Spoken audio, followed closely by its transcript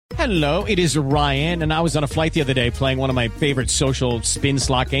Hello, it is Ryan, and I was on a flight the other day playing one of my favorite social spin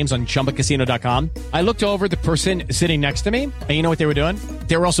slot games on ChumbaCasino.com. I looked over at the person sitting next to me, and you know what they were doing?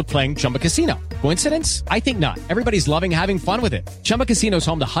 They were also playing Chumba Casino. Coincidence? I think not. Everybody's loving having fun with it. Chumba Casino is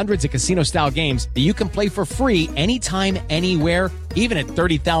home to hundreds of casino-style games that you can play for free anytime, anywhere, even at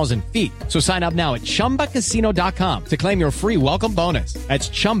 30,000 feet. So sign up now at ChumbaCasino.com to claim your free welcome bonus. That's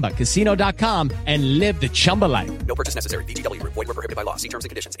ChumbaCasino.com and live the Chumba life. No purchase necessary. VGW. Void where prohibited by law. See terms and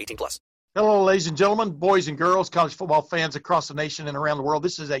conditions. 18+. Hello, ladies and gentlemen, boys and girls, college football fans across the nation and around the world.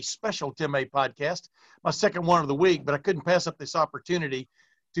 This is a special Tim A podcast, my second one of the week, but I couldn't pass up this opportunity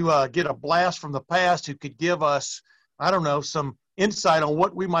to get a blast from the past who could give us, I don't know, some insight on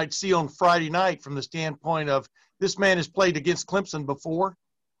what we might see on Friday night from the standpoint of this man has played against Clemson before.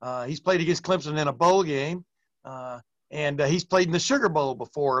 He's played against Clemson in a bowl game, and he's played in the Sugar Bowl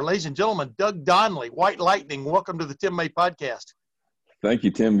before. Ladies and gentlemen, Doug Donley, White Lightning, welcome to the Tim May podcast. Thank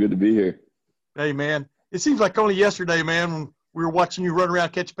you, Tim. Good to be here. Hey, man. It seems like only yesterday, man, when we were watching you run around,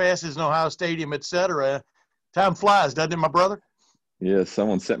 catch passes in Ohio Stadium, et cetera. Time flies, doesn't it, my brother? Yeah,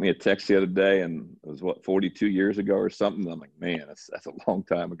 someone sent me a text the other day, and it was, 42 years ago or something? I'm like, man, that's a long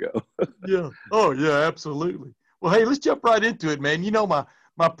time ago. Yeah. Oh, yeah, absolutely. Well, hey, let's jump right into it, man. You know, my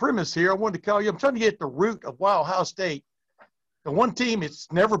premise here, I wanted to call you. I'm trying to get at the root of why Ohio State, the one team it's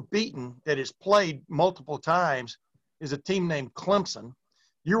never beaten that has played multiple times, is a team named Clemson.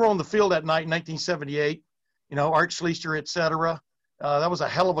 You were on the field that night in 1978, you know, Art Schlichter, et cetera. That was a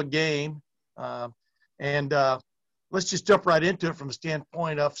hell of a game. Let's just jump right into it from the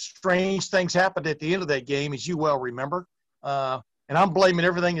standpoint of strange things happened at the end of that game, as you well remember. And I'm blaming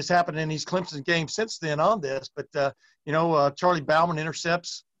everything that's happened in these Clemson games since then on this. But, Charlie Bauman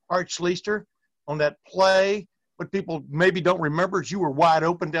intercepts Art Schlichter on that play. What people maybe don't remember is you were wide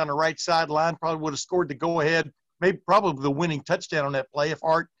open down the right sideline, probably would have scored the go-ahead, probably the winning touchdown on that play if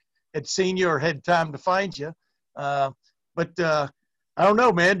Art had seen you or had time to find you. But I don't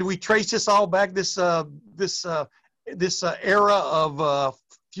know, man. Do we trace this all back, this era of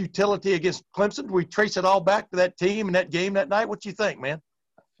futility against Clemson? Do we trace it all back to that team and that game that night? What do you think, man?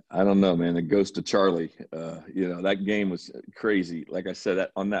 I don't know, man. It goes to Charlie. That game was crazy. Like I said,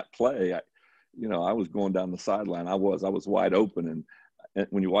 on that play, I was going down the sideline. I was wide open, and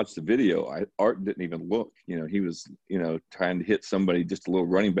when you watch the video, Art didn't even look. He was, trying to hit somebody, just a little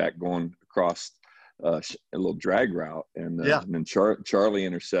running back going across a little drag route, and then Charlie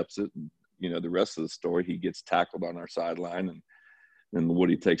intercepts it. And, the rest of the story, he gets tackled on our sideline, and then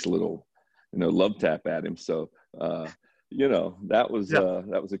Woody takes a little, love tap at him. So, that was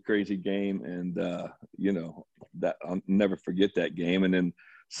a crazy game, and that I'll never forget that game. And then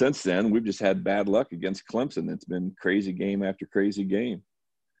since then, we've just had bad luck against Clemson. It's been crazy game after crazy game.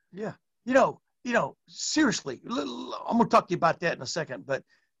 Yeah. Seriously, I'm going to talk to you about that in a second, but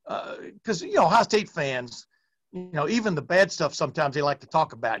because, Ohio State fans, even the bad stuff sometimes they like to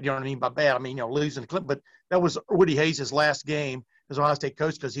talk about. You know what I mean by bad? I mean, losing to Clemson. But that was Woody Hayes' last game as Ohio State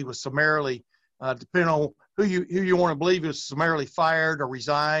coach because he was summarily, depending on who you want to believe, he was summarily fired or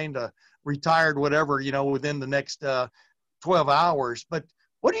resigned, retired, whatever, within the next 12 hours. But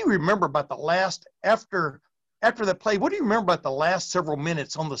what do you remember about the last after that play? What do you remember about the last several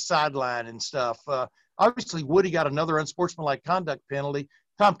minutes on the sideline and stuff? Obviously, Woody got another unsportsmanlike conduct penalty.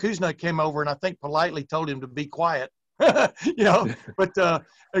 Tom Kuzna came over and I think politely told him to be quiet, but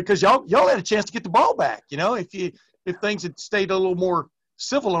because y'all had a chance to get the ball back, if things had stayed a little more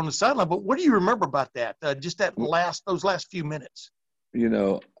civil on the sideline. But what do you remember about that? Just those last few minutes.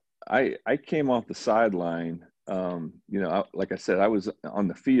 I came off the sideline. Like I said, I was on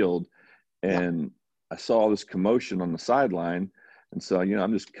the field, and I saw this commotion on the sideline, and so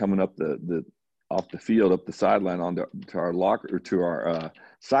I'm just coming up off the field, up the sideline to our locker or to our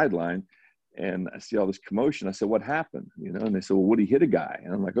sideline, and I see all this commotion. I said, "What happened?" And they said, "Well, Woody hit a guy."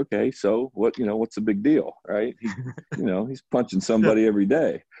 And I'm like, "Okay, so what? What's the big deal, right? He's punching somebody every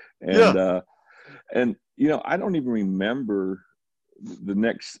day." And I don't even remember the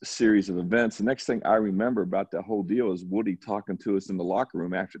next series of events. The next thing I remember about that whole deal is Woody talking to us in the locker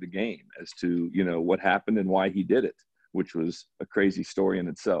room after the game as to what happened and why he did it, which was a crazy story in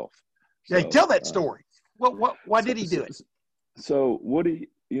itself. Yeah, tell that story. Why did he do it? So Woody,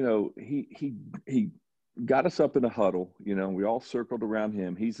 he got us up in a huddle. We all circled around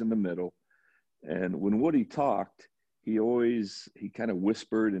him. He's in the middle. And when Woody talked, he kind of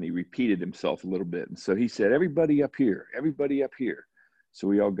whispered and he repeated himself a little bit. And so he said, everybody up here. So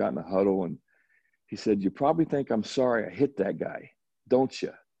we all got in a huddle, and he said, "You probably think I'm sorry I hit that guy, don't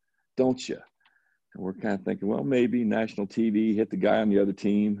you? And we're kind of thinking, well, maybe national TV hit the guy on the other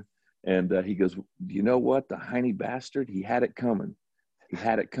team. And he goes, "You know what? The Heine bastard, he had it coming." He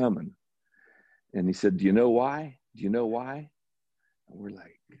had it coming. And he said, do you know why? Do you know why? And we're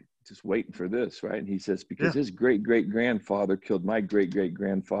like, just waiting for this, right? And he says, because his great-great-grandfather killed my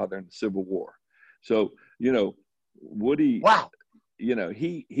great-great-grandfather in the Civil War. So, Woody,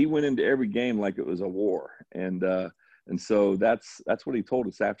 he went into every game like it was a war. And so that's what he told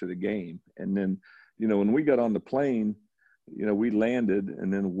us after the game. And then, when we got on the plane, we landed,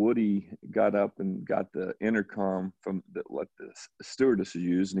 and then Woody got up and got the intercom from what the stewardess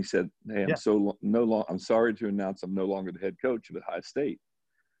used, and he said, "Hey, I'm sorry to announce I'm no longer the head coach of Ohio State."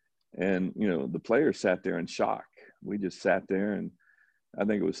 And the players sat there in shock. We just sat there, and I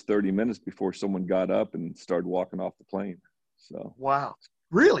think it was 30 minutes before someone got up and started walking off the plane. So wow,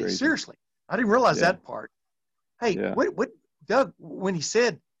 really? crazy. Seriously, I didn't realize that part. Hey, what Doug, when he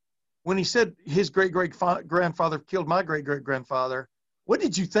said his great-great-grandfather killed my great-great-grandfather, what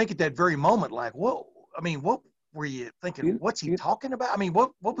did you think at that very moment? Like, what were you thinking? What's he talking about? I mean,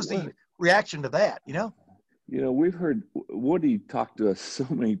 what was the reaction to that, We've heard Woody talk to us so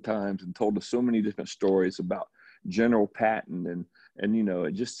many times and told us so many different stories about General Patton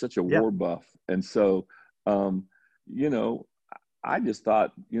and just such a war buff. And so, I just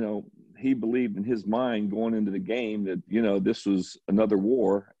thought, he believed in his mind going into the game that, this was another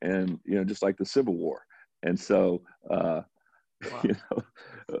war and, just like the Civil War. And so,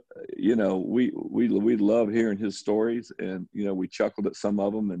 we love hearing his stories, and, we chuckled at some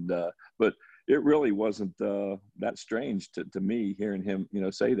of them, and, but it really wasn't that strange to me hearing him,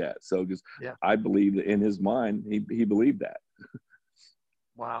 say that. So just, I believe that in his mind, he believed that.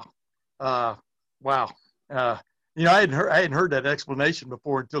 Wow. Wow. I hadn't heard that explanation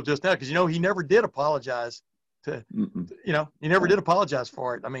before until just now, because he never did apologize he never did apologize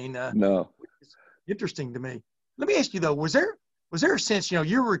for it. I mean, no, it's interesting to me. Let me ask you though, was there a sense,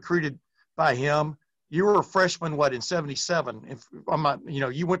 you were recruited by him? You were a freshman, in 77? If I'm not,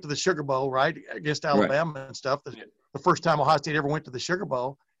 you went to the Sugar Bowl, right, against Alabama and stuff. The first time Ohio State ever went to the Sugar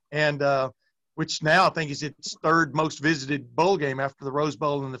Bowl, and which now I think is its third most visited bowl game after the Rose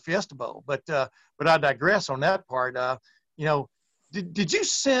Bowl and the Fiesta Bowl. But I digress on that part. Did you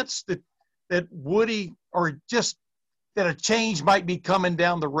sense that Woody, or just that a change might be coming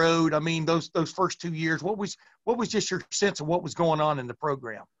down the road? I mean, those first 2 years, what was just your sense of what was going on in the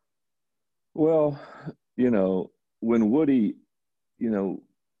program? Well, when Woody,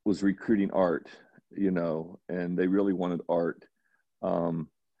 was recruiting Art, and they really wanted Art,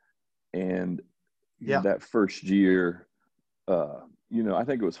 and that first year, I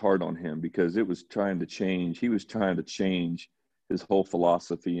think it was hard on him because it was trying to change. He was trying to change his whole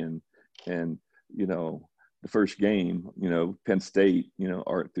philosophy, and the first game, Penn State,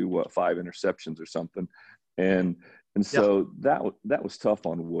 Art threw 5 interceptions or something, and so that was tough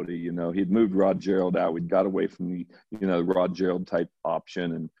on Woody. He'd moved Rod Gerald out. We'd got away from the Rod Gerald type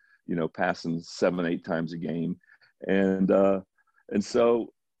option, and passing 7-8 times a game, and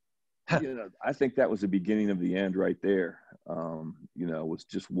so. I think that was the beginning of the end right there. Was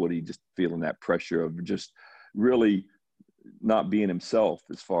just Woody just feeling that pressure of just really not being himself,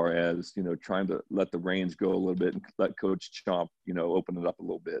 as far as, trying to let the reins go a little bit and let Coach Chomp, open it up a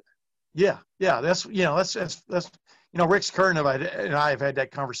little bit. Yeah. That's Rex Kern and I have had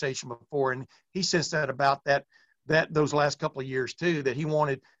that conversation before, and he says that about those last couple of years too, that he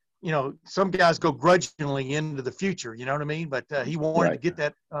wanted, some guys go grudgingly into the future, you know what I mean? But he wanted to get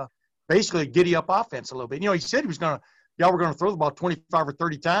that, basically giddy up offense a little bit. He said y'all were going to throw the ball 25 or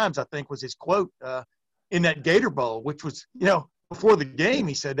 30 times, I think was his quote, in that Gator Bowl, which was, before the game,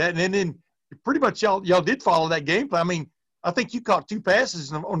 he said that. And then pretty much y'all did follow that game plan. I mean, I think you caught 2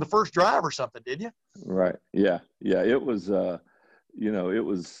 passes on the first drive or something, didn't you? Right. Yeah. Yeah. It was,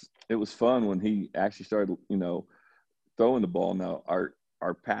 it was fun when he actually started, throwing the ball. Now our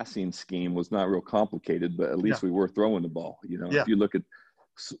passing scheme was not real complicated, but at least we were throwing the ball. If you look at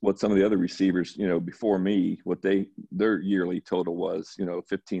what some of the other receivers, before me, what their yearly total was,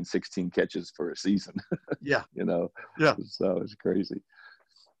 15, 16 catches for a season. Yeah. So it's crazy.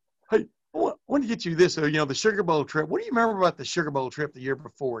 Hey, I want to get you this, the Sugar Bowl trip. What do you remember about the Sugar Bowl trip the year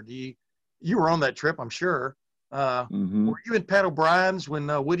before? You were on that trip, I'm sure. Were you in Pat O'Brien's when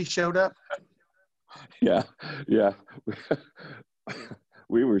Woody showed up? Yeah.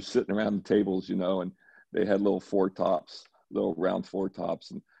 We were sitting around the tables, and they had little round 4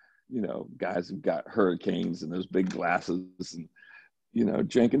 tops, and guys have got hurricanes and those big glasses, and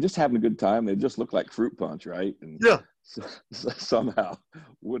drinking, just having a good time. They just looked like fruit punch, right? And so somehow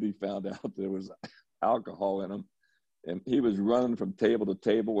Woody found out there was alcohol in them, and he was running from table to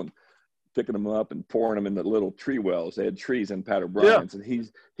table and picking them up and pouring them in the little tree wells. They had trees in Pat O'Brien's, and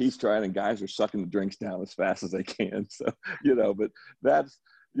he's trying, and guys are sucking the drinks down as fast as they can. So, but that's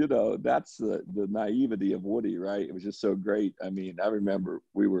the naivety of Woody, right? It was just so great. I mean, I remember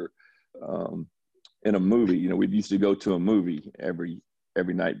we were in a movie. We used to go to a movie every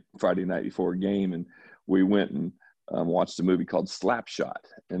night, Friday night before a game, and we went and watched a movie called Slapshot.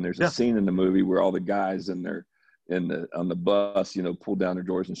 And there's a scene in the movie where all the guys on the bus, pull down their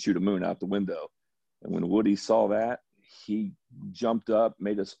doors and shoot a moon out the window. And when Woody saw that, he jumped up,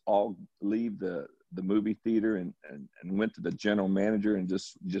 made us all leave the movie theater and went to the general manager and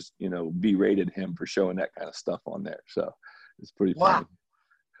just berated him for showing that kind of stuff on there. So it's pretty funny.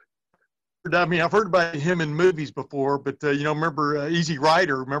 I mean, I've heard about him in movies before, but remember Easy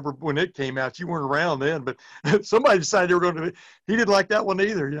Rider? Remember when it came out? You weren't around then, but somebody decided they were going to. He didn't like that one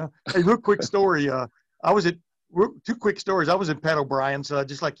either. Hey, real quick story. Two quick stories. I was in Pat O'Brien's,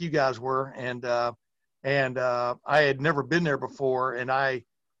 just like you guys were, and I had never been there before, and I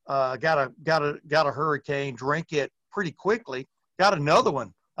got a hurricane, drank it pretty quickly, got another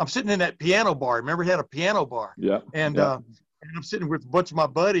one. I'm sitting in that piano bar. Remember, he had a piano bar. Yeah. And I'm sitting with a bunch of my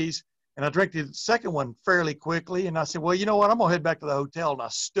buddies. And I drank the second one fairly quickly. And I said, well, you know what? I'm going to head back to the hotel. And I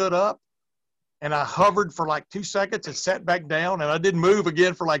stood up and I hovered for like 2 seconds and sat back down. And I didn't move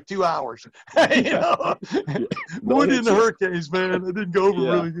again for like 2 hours. One in the hurricanes, man. It didn't go over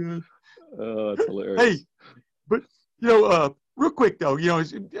really good. Oh, that's hilarious. Hey, but, real quick, though,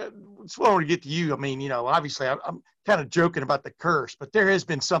 it's what I want to get to you. I mean, obviously I'm kind of joking about the curse, but there has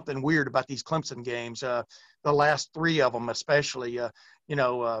been something weird about these Clemson games. The last three of them, especially,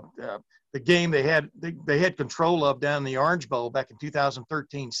 the game they had control of down in the Orange Bowl back in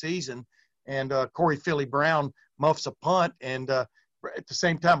 2013 season, and Corey Philly Brown muffs a punt, and at the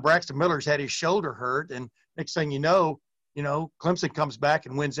same time Braxton Miller's had his shoulder hurt, and next thing you know, Clemson comes back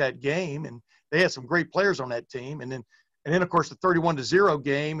and wins that game, and they had some great players on that team, and then of course the 31-0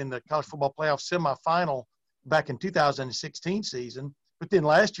 game in the college football playoff semifinal back in 2016 season. But then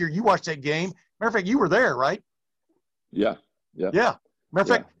last year you watched that game. Matter of fact, you were there, right? Yeah. Matter of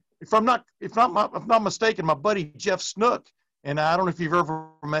fact, if I'm not mistaken, my buddy Jeff Snook, and I don't know if you've ever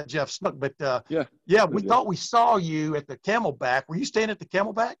met Jeff Snook, but we thought we saw you at the Camelback. Were you staying at the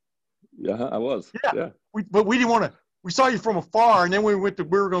Camelback? Yeah, I was. Yeah. But we didn't want to. We saw you from afar, and then we were going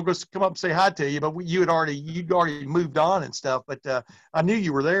to go come up and say hi to you, but you'd already moved on and stuff. But I knew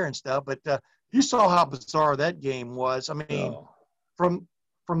you were there and stuff. But you saw how bizarre that game was. I mean, from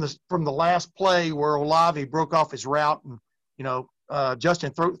the last play where Olave broke off his route, and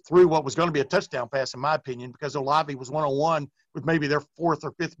Justin threw what was going to be a touchdown pass, in my opinion, because Olave was 1-on-1 with maybe their fourth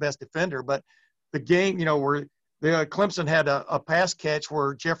or fifth best defender. But the game, where Clemson had a pass catch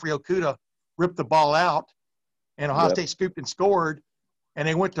where Jeffrey Okudah ripped the ball out, and Ohio State scooped and scored, and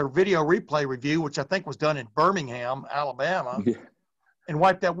they went to video replay review, which I think was done in Birmingham, Alabama, and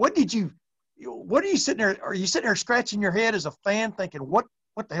wiped out. What are you sitting there? Are you sitting there scratching your head as a fan thinking, what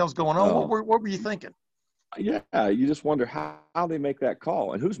the hell's going on? What were you thinking? Yeah, you just wonder how they make that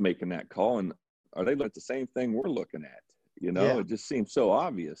call and who's making that call, and are they looking at the same thing we're looking at? It just seems so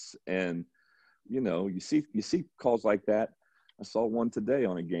obvious. And you see calls like that. I saw one today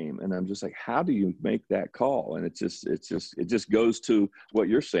on a game, and I'm just like, how do you make that call? And it just goes to what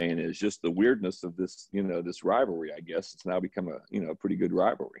you're saying is just the weirdness of this, this rivalry. I guess it's now become a pretty good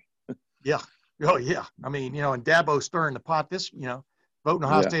rivalry. Yeah. Oh yeah. I mean, and Dabo stirring the pot. Voting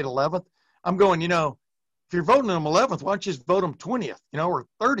Ohio State 11th. I'm going. If you're voting them 11th, why don't you just vote them 20th, or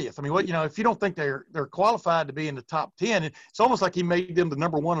 30th? I mean, if you don't think they're qualified to be in the top 10, it's almost like he made them the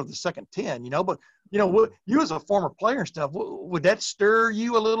number one of the second 10, But, you as a former player and stuff, would that stir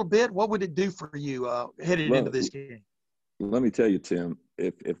you a little bit? What would it do for you headed into this game? Let me tell you, Tim,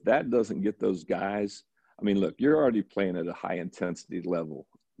 if that doesn't get those guys, I mean, look, you're already playing at a high intensity level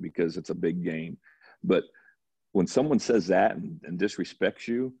because it's a big game. But when someone says that and disrespects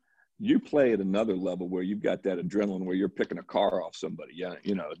you, you play at another level where you've got that adrenaline where you're picking a car off somebody.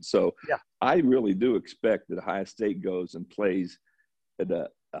 So I really do expect that Ohio State goes and plays at a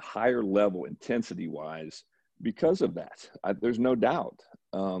higher level intensity wise because of that. There's no doubt.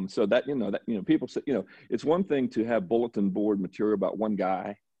 So that, people say, it's one thing to have bulletin board material about one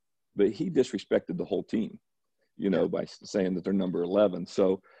guy, but he disrespected the whole team, by saying that they're number 11.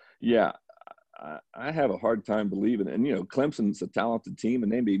 So I have a hard time believing it. And, Clemson's a talented team,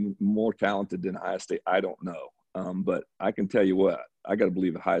 and they may be more talented than Ohio State. I don't know. But I can tell you what, I got to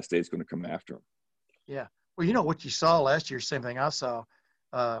believe Ohio State's going to come after them. Yeah. Well, what you saw last year, same thing I saw.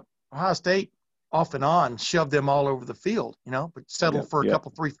 Ohio State off and on shoved them all over the field, but settled for a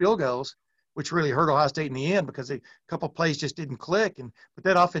couple, 3 field goals. which really hurt Ohio State in the end because a couple of plays just didn't click. But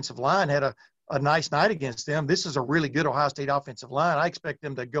that offensive line had a nice night against them. This is a really good Ohio State offensive line. I expect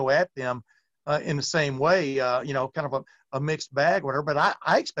them to go at them in the same way, kind of a mixed bag, whatever. But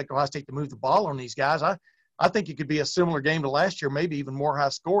I expect Ohio State to move the ball on these guys. I think it could be a similar game to last year, maybe even more high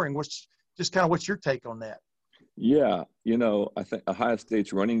scoring. What's your take on that? Yeah, I think Ohio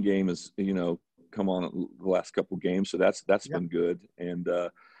State's running game is, come on the last couple of games, so that's been good. And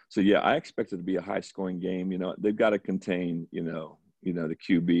so yeah, I expect it to be a high scoring game. They've got to contain, the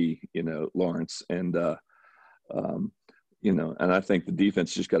QB, Lawrence, and and I think the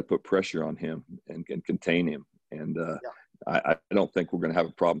defense just got to put pressure on him and contain him. And I don't think we're going to have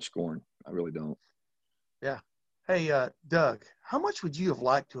a problem scoring. I really don't. Yeah. Hey, Doug, how much would you have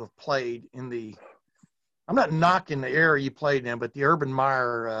liked to have played in the – I'm not knocking the era you played in, but the Urban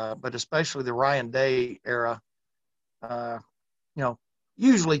Meyer, but especially the Ryan Day era,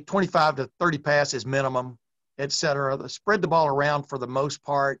 usually 25 to 30 passes minimum, et cetera. Spread the ball around for the most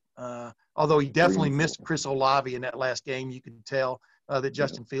part, although he definitely missed Chris Olave in that last game. You could tell that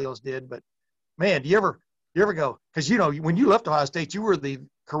Justin Fields did. But, man, do you ever go – because, when you left Ohio State, you were the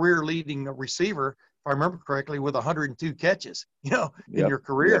career-leading receiver, if I remember correctly, with 102 catches, in your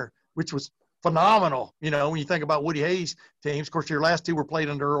career, which was phenomenal. When you think about Woody Hayes' teams, of course, your last two were played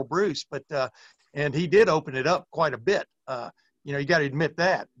under Earl Bruce, but and he did open it up quite a bit. You got to admit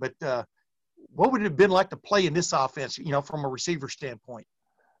that. But what would it have been like to play in this offense, from a receiver standpoint?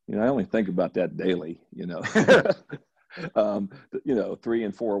 I only think about that daily, 3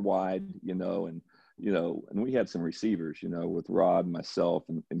 and 4 wide, and we had some receivers, with Rod, myself,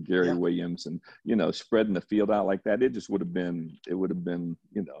 and Gary Williams, and, spreading the field out like that. It just would have been,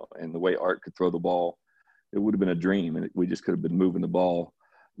 and the way Art could throw the ball, it would have been a dream. And we just could have been moving the ball,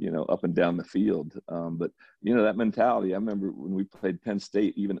 up and down the field. But, that mentality, I remember when we played Penn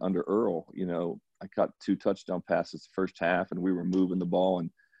State, even under Earl, I caught 2 touchdown passes the first half, and we were moving the ball,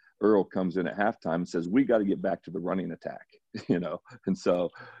 and Earl comes in at halftime and says, we got to get back to the running attack, and so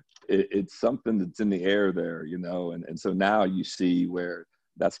it's something that's in the air there, and so now you see where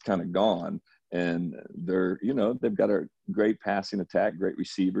that's kind of gone, and they're, they've got a great passing attack, great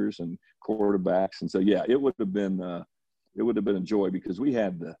receivers and quarterbacks. And so, yeah, it would have been a joy because we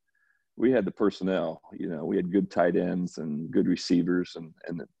had the personnel, we had good tight ends and good receivers,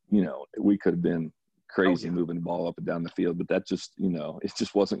 and we could have been crazy moving the ball up and down the field, but that just, it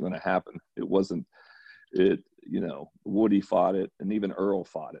just wasn't going to happen. It wasn't, Woody fought it, and even Earl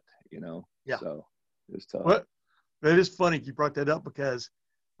fought it, so it was tough. Well, that is funny you brought that up because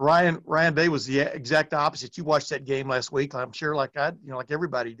Ryan Day was the exact opposite. You watched that game last week, I'm sure, like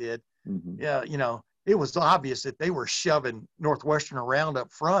everybody did. Mm-hmm. Yeah, it was obvious that they were shoving Northwestern around up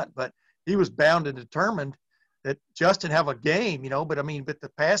front, but he was bound and determined that Justin have a game, but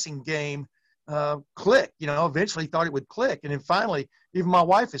the passing game click, eventually thought it would click. And then finally, even my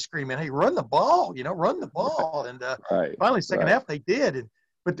wife is screaming, hey, run the ball, run the ball. And finally, second half they did. And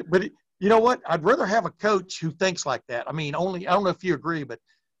but you know what? I'd rather have a coach who thinks like that. I don't know if you agree, but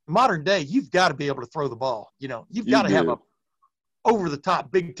modern day, you've got to be able to throw the ball. You've got to have a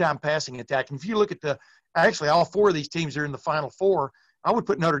over-the-top, big-time passing attack. And if you look at actually all 4 of these teams are in the Final Four, I would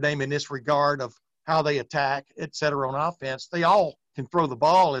put Notre Dame in this regard of how they attack, et cetera, on offense. They all can throw the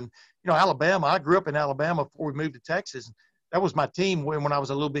ball. And, Alabama, I grew up in Alabama before we moved to Texas. That was my team when I was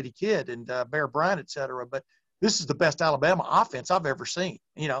a little bitty kid, and Bear Bryant, et cetera. But this is the best Alabama offense I've ever seen,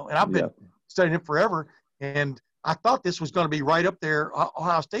 and I've been studying it forever. And I thought this was going to be right up there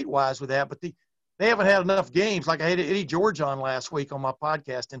Ohio State-wise with that, but they haven't had enough games. Like I had Eddie George on last week on my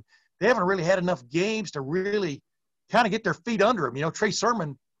podcast, and they haven't really had enough games to really kind of get their feet under them. Trey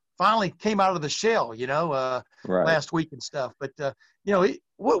Sermon finally came out of the shell, last week and stuff. But,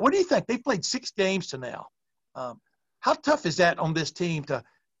 what do you think? They've played 6 games to now. How tough is that on this team to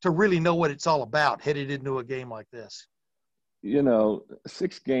really know what it's all about headed into a game like this?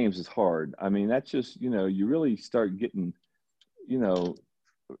 6 games is hard. That's just, you really start getting,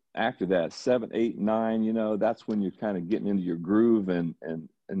 after that 7, 8, 9, that's when you're kind of getting into your groove and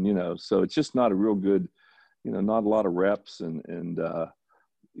so it's just not a real good, not a lot of reps and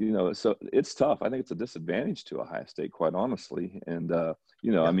so it's tough. I think it's a disadvantage to Ohio State, quite honestly. And,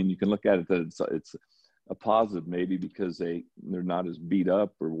 you can look at it that it's a positive maybe because they're not as beat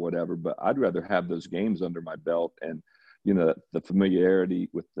up or whatever, but I'd rather have those games under my belt and, the familiarity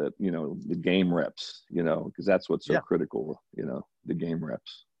with the game reps, because that's what's so critical, the game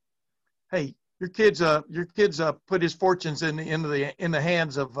reps. Hey, your kids put his fortunes in the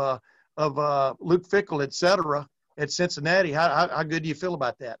hands of Luke Fickell, et cetera, at Cincinnati. How good do you feel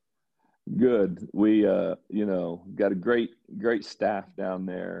about that? Good. We, got a great staff down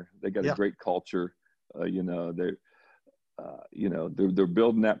there. They got a Yeah. great culture. They're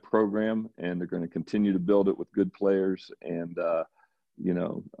building that program, and they're going to continue to build it with good players. And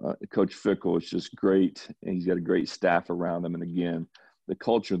Coach Fickle is just great, and he's got a great staff around him. And again, the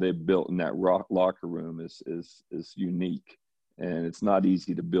culture they've built in that locker room is unique, and it's not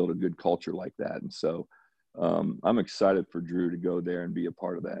easy to build a good culture like that. And so I'm excited for Drew to go there and be a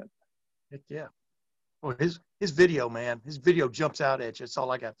part of that. Heck yeah. Well, his video, man, his video jumps out at you. That's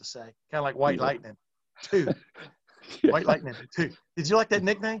all I got to say. Kind of like White Lightning 2. Yeah. White Lightning 2. Did you like that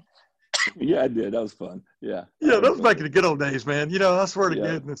nickname? Yeah, I did. That was fun. Yeah. Yeah, that was back in the good old days, man. I swear to Yeah.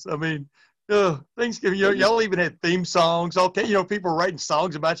 goodness. I mean, Thanksgiving, y'all even had theme songs. Okay, people were writing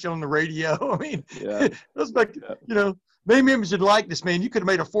songs about you on the radio. I mean, Yeah. that was back, name, image, and likeness, man. You could have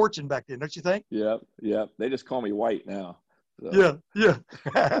made a fortune back then, don't you think? Yeah. They just call me White now. So. Yeah.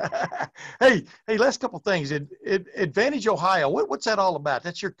 Hey, last couple things. Advantage Ohio. What's that all about?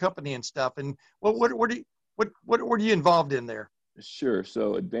 That's your company and stuff. And what are you involved in there? Sure.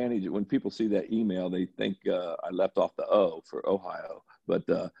 So Advantage, when people see that email, they think I left off the O for Ohio, but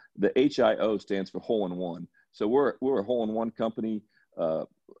the HIO stands for hole in one. So we're a hole in one company,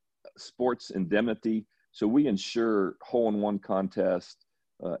 sports indemnity. So we insure hole in one contests,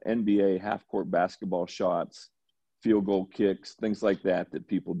 NBA half court basketball shots, field goal kicks, things like that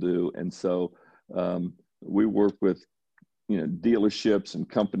people do. And so we work with dealerships and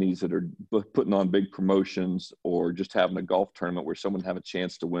companies that are putting on big promotions, or just having a golf tournament where someone have a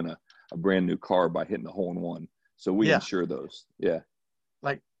chance to win a brand new car by hitting a hole in one. So we insure those. Yeah.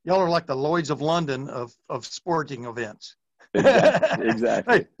 Like y'all are like the Lloyds of London of sporting events.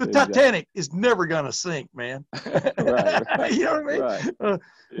 Exactly. Hey, the Titanic is never going to sink, man. Right. You know what I mean? Right.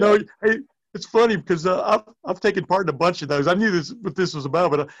 No, hey, it's funny because I've taken part in a bunch of those. I knew what this was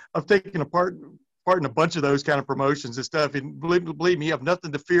about, but I've taken part in a bunch of those kind of promotions and stuff. And believe me, you have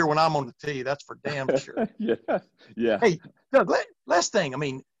nothing to fear when I'm on the tee. That's for damn sure. Yeah. Hey, Doug, last thing. I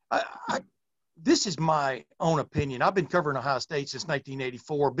mean, this is my own opinion. I've been covering Ohio State since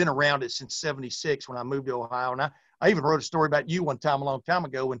 1984, been around it since 76 when I moved to Ohio. And I even wrote a story about you one time, a long time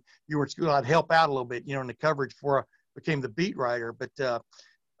ago, when you were in school. I'd help out a little bit, in the coverage before I became the beat writer. But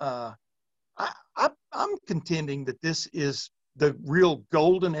I'm contending that this is the real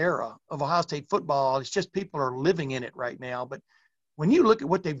golden era of Ohio State football. It's just people are living in it right now. But when you look at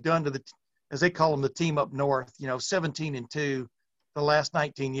what they've done to as they call them, the team up north, 17-2 the last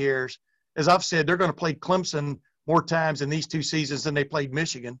 19 years, as I've said, they're going to play Clemson more times in these 2 seasons than they played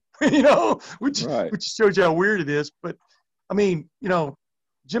Michigan, which shows you how weird it is. But I mean,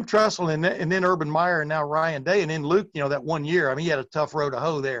 Jim Tressel and then Urban Meyer and now Ryan Day and then Luke, that 1 year, I mean, he had a tough road to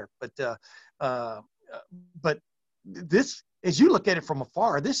hoe there. But this, as you look at it from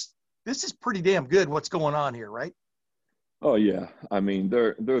afar, this is pretty damn good what's going on here, right? Oh yeah. I mean,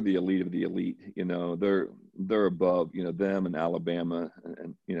 they're the elite of the elite, they're above, them and Alabama.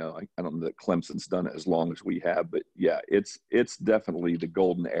 And I don't know that Clemson's done it as long as we have, but yeah, it's definitely the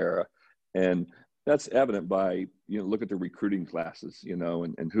golden era. And that's evident by, look at the recruiting classes,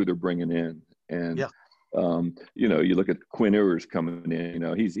 and who they're bringing in. And, you look at Quinn Ewers coming in,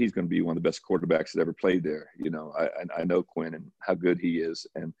 he's going to be one of the best quarterbacks that ever played there. I know Quinn and how good he is.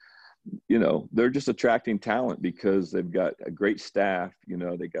 And, they're just attracting talent because they've got a great staff,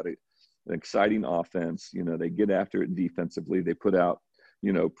 they got an exciting offense, they get after it defensively. They put out,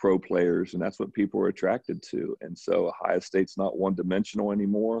 pro players, and that's what people are attracted to. And so Ohio State's not one dimensional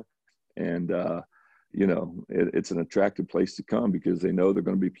anymore. And, it's an attractive place to come because they know they're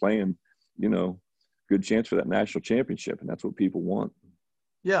going to be playing, good chance for that national championship. And that's what people want.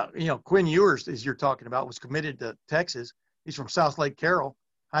 Yeah. Quinn Ewers, as you're talking about, was committed to Texas. He's from South Lake Carroll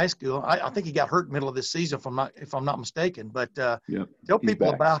High School. I think he got hurt middle of this season, if I'm not mistaken. But tell people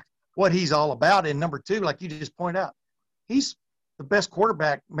about what he's all about. And number 2, like you just point out, he's the best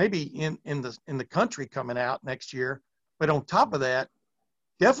quarterback maybe in the country coming out next year. But on top of that,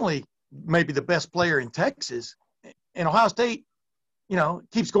 definitely maybe the best player in Texas. And Ohio State,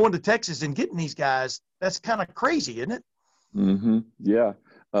 keeps going to Texas and getting these guys. That's kind of crazy, isn't it? Mm-hmm. Yeah.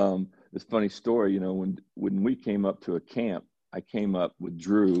 It's a funny story, when we came up to a camp, I came up with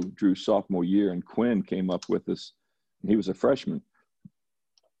Drew's sophomore year, and Quinn came up with us. He was a freshman.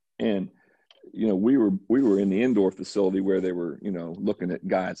 And, we were in the indoor facility where they were, looking at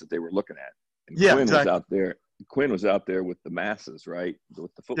guys that they were looking at. And Quinn was out there with the masses, right,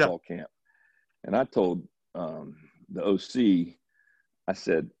 with the football camp. And I told the OC, I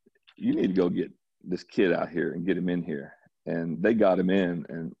said, you need to go get this kid out here and get him in here. And they got him in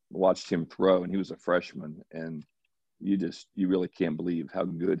and watched him throw, and he was a freshman. And, you really can't believe how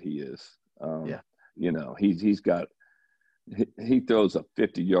good he is. Yeah. You know, he throws a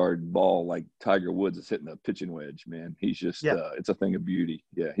 50-yard ball like Tiger Woods is hitting a pitching wedge, man. He's just, it's a thing of beauty.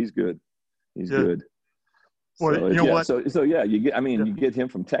 Yeah. He's good. He's good. Well, So, you know what? So yeah, you get him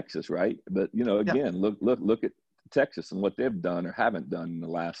from Texas, right? But, you know, again, look at Texas and what they've done or haven't done in the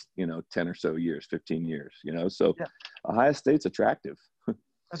last, 10 or so years, 15 years, so Ohio State's attractive.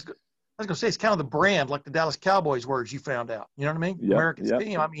 That's good. I was going to say, it's kind of the brand, like the Dallas Cowboys were, as you found out. You know what I mean? Yep, American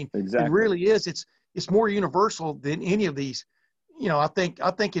team. I mean, exactly. It really is. It's more universal than any of these. I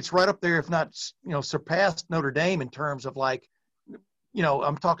think it's right up there, if not, surpassed Notre Dame in terms of, like,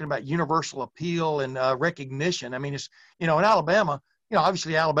 I'm talking about universal appeal and recognition. I mean, it's, in Alabama,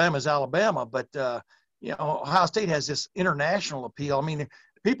 obviously Alabama is Alabama, but, Ohio State has this international appeal. I mean,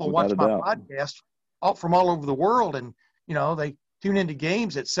 people watch my podcast from all over the world, and, they tune into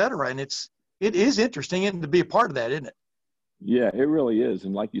games, et cetera. And it is interesting and to be a part of that, isn't it? Yeah, it really is.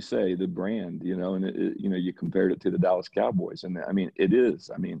 And like you say, the brand, and you compared it to the Dallas Cowboys, and I mean, it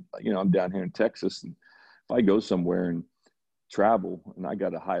is. I mean, I'm down here in Texas, and if I go somewhere and travel and I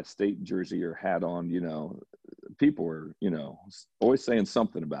got a Ohio State jersey or hat on, people are, always saying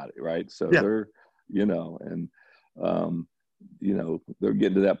something about it. Right. So they're, and, they're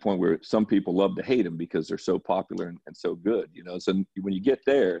getting to that point where some people love to hate them because they're so popular and so good, so when you get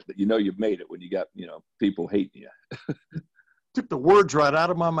there, you've made it when you got, people hating you. Took the words right out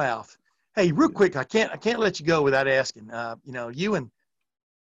of my mouth. Hey, real quick, I can't let you go without asking, you and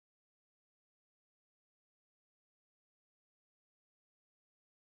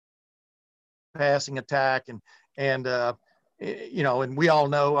passing attack and we all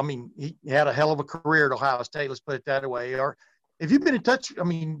know, I mean, he had a hell of a career at Ohio State, let's put it that way. Or have you been in touch? I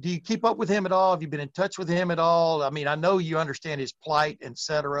mean, do you keep up with him at all? Have you been in touch with him at all? I mean, I know you understand his plight, et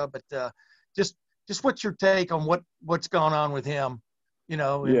cetera, but just what's your take on what's gone on with him, in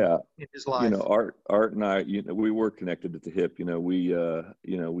his life? Art and I, we were connected at the hip.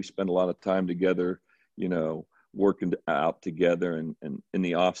 We spent a lot of time together, working out together and in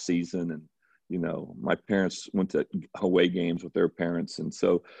the off season. And, my parents went to away games with their parents. And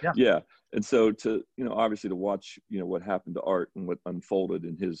so, And so to, obviously to watch, what happened to Art and what unfolded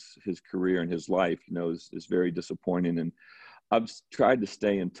in his career and his life, is very disappointing. And I've tried to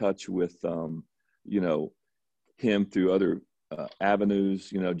stay in touch with, him through other avenues.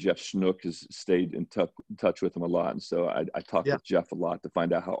 Jeff Schnook has stayed in touch with him a lot. And so I talk with Jeff a lot to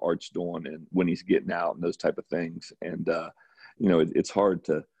find out how Art's doing and when he's getting out and those type of things. And, it's hard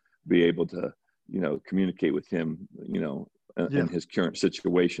to be able to, communicate with him, in his current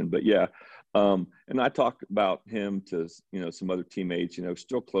situation. But and I talk about him to, some other teammates,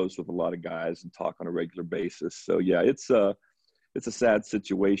 still close with a lot of guys and talk on a regular basis. So it's a sad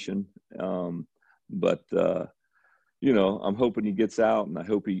situation. But I'm hoping he gets out, and I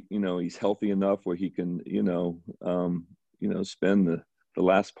hope he, he's healthy enough where he can, spend the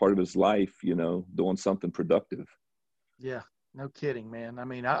last part of his life, doing something productive. Yeah. No kidding, man. I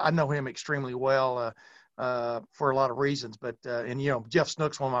mean, I know him extremely well for a lot of reasons, but Jeff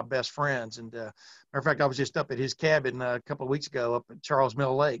Snook's one of my best friends. And matter of fact, I was just up at his cabin a couple of weeks ago up at Charles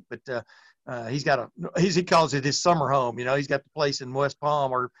Mill Lake. But he calls it his summer home. He's got the place in West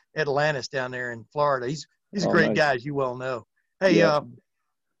Palm or Atlantis down there in Florida. He's a great guy, as you well know. Hey,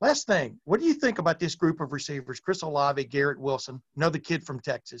 last thing, what do you think about this group of receivers? Chris Olave, Garrett Wilson, another kid from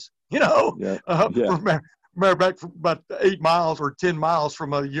Texas. Back from about 8 miles or 10 miles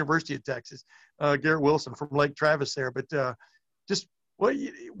from the University of Texas, Garrett Wilson from Lake Travis there. But just what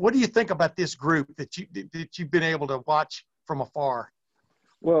do you think about this group that you've been able to watch from afar?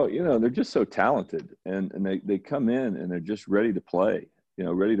 Well, they're just so talented, and they come in and they're just ready to play,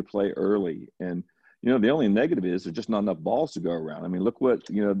 ready to play early. And, the only negative is there's just not enough balls to go around. I mean, look what,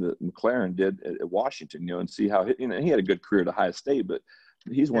 the McLaren did at Washington, and see how, he had a good career at Ohio State, but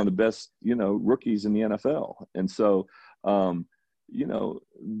he's one of the best, rookies in the NFL. And so,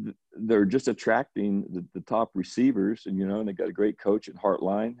 they're just attracting the top receivers, and they got a great coach at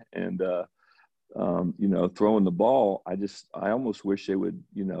Hartline, and, throwing the ball. I almost wish they would,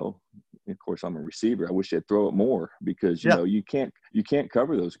 of course I'm a receiver. I wish they'd throw it more because, you can't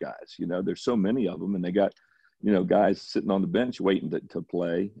cover those guys. There's so many of them, and they got, guys sitting on the bench waiting to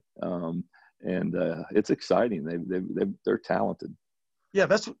play. It's exciting. They're talented. Yeah,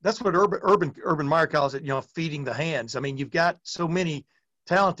 that's what Urban Meyer calls it, feeding the hands. I mean, you've got so many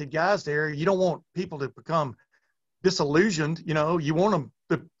talented guys there. You don't want people to become disillusioned. You want them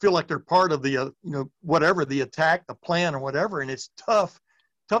to feel like they're part of the, whatever, the attack, the plan or whatever. And it's tough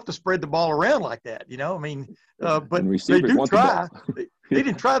to spread the ball around like that, I mean, but they do try. They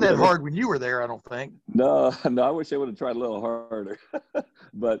didn't try that hard when you were there, I don't think. No, no, I wish they would have tried a little harder.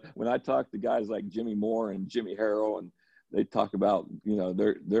 But when I talk to guys like Jimmy Moore and Jimmy Harrell, and they talk about,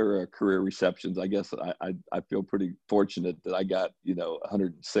 their career receptions, I guess I feel pretty fortunate that I got,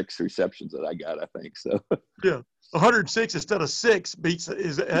 106 receptions that I got, I think. So yeah, 106 instead of 6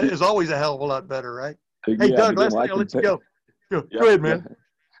 is always a hell of a lot better, right? Hey, yeah, Doug, last thing, I'll let you go. Go ahead, man.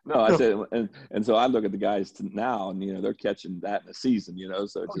 No, I said, and so I look at the guys now, and they're catching that in a season,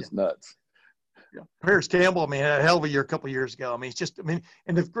 so it's just nuts. Yeah, Paris Campbell, I mean, had a hell of a year a couple of years ago. I mean, it's just, and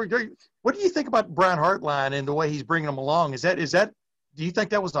what do you think about Brian Hartline and the way he's bringing them along? Is that? Do you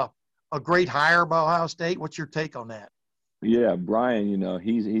think that was a great hire by Ohio State? What's your take on that? Yeah, Brian,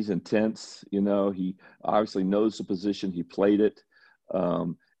 he's intense. He obviously knows the position. He played it,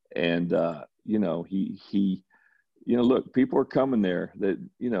 he. Look, people are coming there that,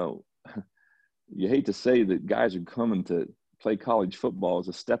 you hate to say that guys are coming to play college football as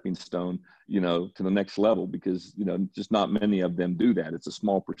a stepping stone, to the next level, because, just not many of them do that. It's a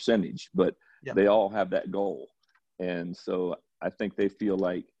small percentage, but they all have that goal. And so I think they feel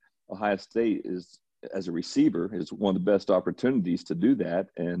like Ohio State is, as a receiver, is one of the best opportunities to do that.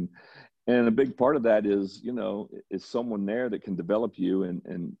 And a big part of that is, is someone there that can develop you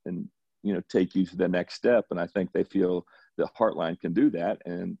and take you to the next step. And I think they feel that Hartline can do that.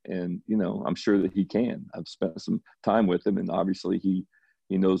 And I'm sure that he can. I've spent some time with him, and obviously he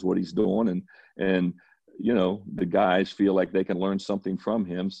knows what he's doing. And the guys feel like they can learn something from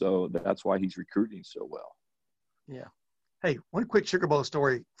him. So that's why he's recruiting so well. Yeah. Hey, one quick Sugar Bowl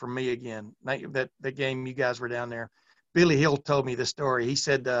story from me again. That game you guys were down there. Billy Hill told me this story. He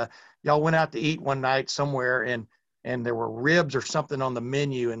said, y'all went out to eat one night somewhere, and there were ribs or something on the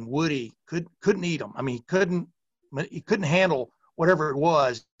menu, and Woody couldn't eat them. I mean, he couldn't handle whatever it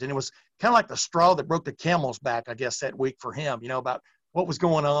was. And it was kind of like the straw that broke the camel's back, I guess, that week for him, about what was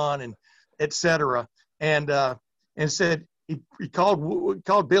going on and et cetera. And said he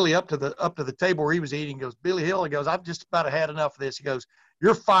called Billy up to the table where he was eating. He goes, Billy Hill, he goes, I've just about had enough of this. He goes,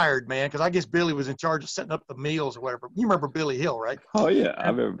 you're fired, man. Cause I guess Billy was in charge of setting up the meals or whatever. You remember Billy Hill, right? Oh yeah. I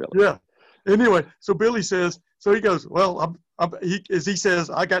remember Billy. Yeah. Anyway, so Billy says, so he goes, well, he says,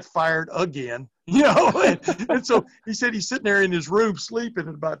 I got fired again, and so he said he's sitting there in his room sleeping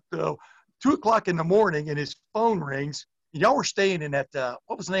at about 2:00 in the morning, and his phone rings. Y'all were staying in that,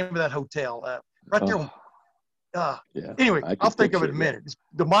 what was the name of that hotel? Right there. Yeah. Anyway, I'll think of it in a minute. It's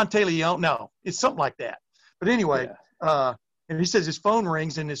the Monteleone. No, it's something like that. But anyway, and he says his phone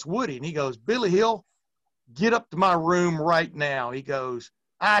rings, and it's Woody, and he goes, Billy Hill, get up to my room right now. He goes,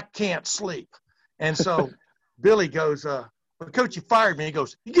 I can't sleep. And so Billy goes, well, Coach, you fired me. He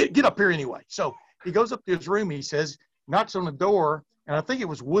goes, get up here anyway. So he goes up to his room, he says, knocks on the door, and I think it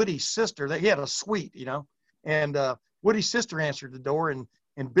was Woody's sister. He had a suite, and Woody's sister answered the door,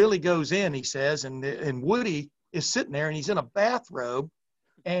 and Billy goes in, he says, and Woody is sitting there, and he's in a bathrobe,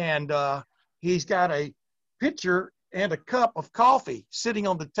 and he's got a pitcher and a cup of coffee sitting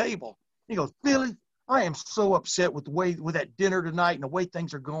on the table. He goes, Billy, I am so upset with that dinner tonight and the way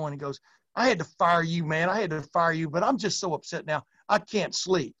things are going. He goes, I had to fire you, man. I had to fire you, but I'm just so upset now. I can't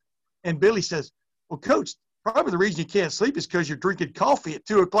sleep. And Billy says, well, Coach, probably the reason you can't sleep is because you're drinking coffee at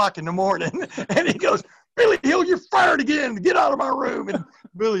 2:00 in the morning. And he goes, Billy Hill, you're fired again. Get out of my room. And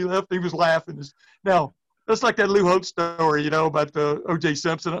Billy left. He was laughing. Now, that's like that Lou Holtz story, about the O.J.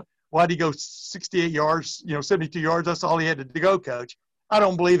 Simpson. Why'd he go 68 yards, 72 yards? That's all he had to go, Coach. I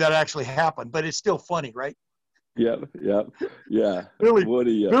don't believe that actually happened, but it's still funny, right? Yeah. Billy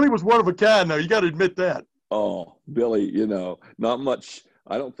Woody was one of a kind, though. You got to admit that. Oh, Billy, not much.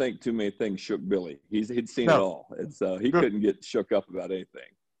 I don't think too many things shook Billy. He'd seen it all, and so he couldn't get shook up about anything.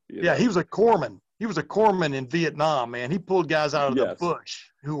 Yeah, he was a corpsman. He was a corpsman in Vietnam, man. He pulled guys out of the bush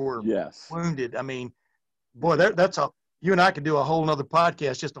who were wounded. I mean, boy, that's you and I could do a whole nother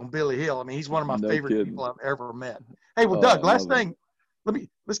podcast just on Billy Hill. I mean, he's one of my favorite people I've ever met. Hey, well, Doug, last thing.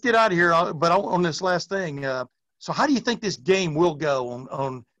 Let's get out of here, but on this last thing. So how do you think this game will go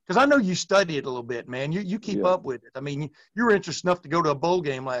on because I know you study it a little bit, man. You keep up with it. I mean, you were interested enough to go to a bowl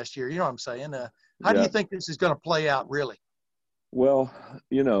game last year. You know what I'm saying? How do you think this is going to play out, really? Well,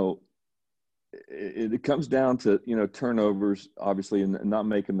 it comes down to, turnovers, obviously, and not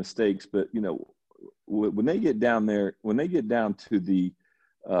making mistakes. But, when they get down there, when they get down to the,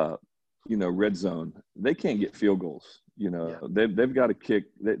 red zone, they can't get field goals. They've got to kick.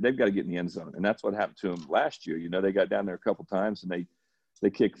 They've got to get in the end zone. And that's what happened to them last year. They got down there a couple times and they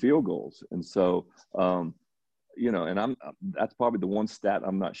kick field goals. And so, and that's probably the one stat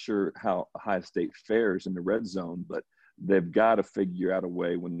I'm not sure how Ohio State fares in the red zone, but they've got to figure out a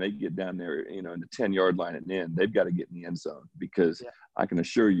way when they get down there, in the 10-yard line and in, they've got to get in the end zone, because I can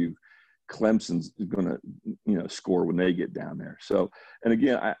assure you Clemson's going to, score when they get down there. So, and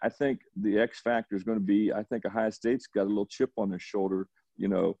again, I think the X factor is going to be, I think Ohio State's got a little chip on their shoulder,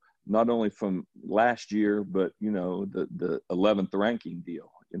 not only from last year, but, the 11th ranking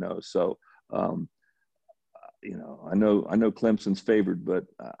deal, so, I know Clemson's favored, but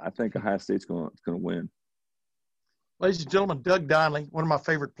I think Ohio State's going to win. Ladies and gentlemen, Doug Donley, one of my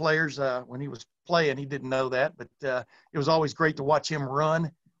favorite players. When he was playing, he didn't know that, but it was always great to watch him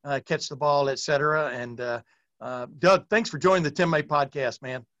run, catch the ball, et cetera. And Doug, thanks for joining the Tim May podcast,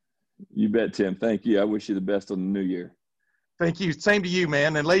 man. You bet, Tim. Thank you. I wish you the best on the new year. Thank you. Same to you,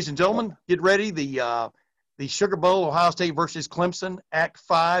 man. And ladies and gentlemen, get ready. The Sugar Bowl, Ohio State versus Clemson, Act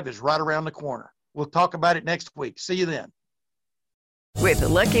 5 is right around the corner. We'll talk about it next week. See you then. With the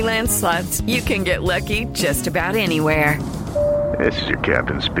Lucky Land Slots, you can get lucky just about anywhere. This is your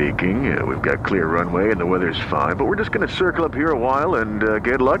captain speaking. We've got clear runway and the weather's fine, but we're just going to circle up here a while and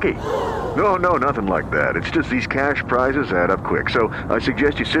get lucky. No, nothing like that. It's just these cash prizes add up quick. So I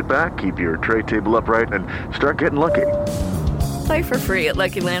suggest you sit back, keep your tray table upright, and start getting lucky. Play for free at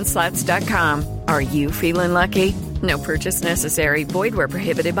LuckyLandSlots.com. Are you feeling lucky? No purchase necessary. Void where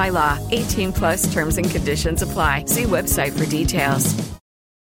prohibited by law. 18+ terms and conditions apply. See website for details.